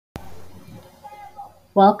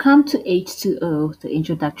Welcome to H2O, the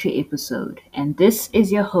introductory episode, and this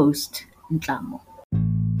is your host, Ntlamo.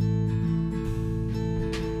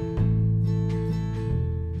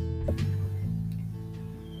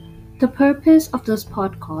 The purpose of this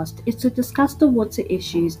podcast is to discuss the water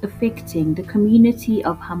issues affecting the community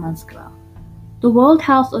of Hammanskraal. The World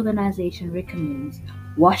Health Organization recommends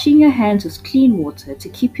washing your hands with clean water to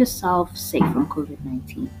keep yourself safe from COVID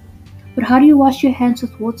 19. But how do you wash your hands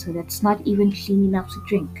with water that's not even clean enough to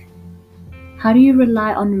drink? How do you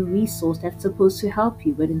rely on a resource that's supposed to help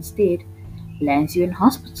you but instead lands you in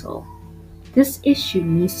hospital? This issue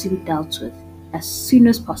needs to be dealt with as soon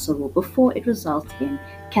as possible before it results in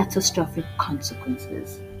catastrophic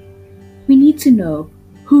consequences. We need to know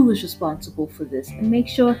who is responsible for this and make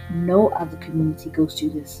sure no other community goes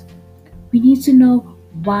through this. We need to know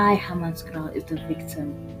why Hammanskraal is the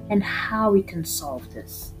victim and how we can solve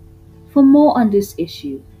this. For more on this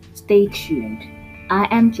issue, stay tuned. I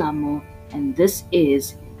am Tlamo and this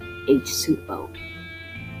is H2O.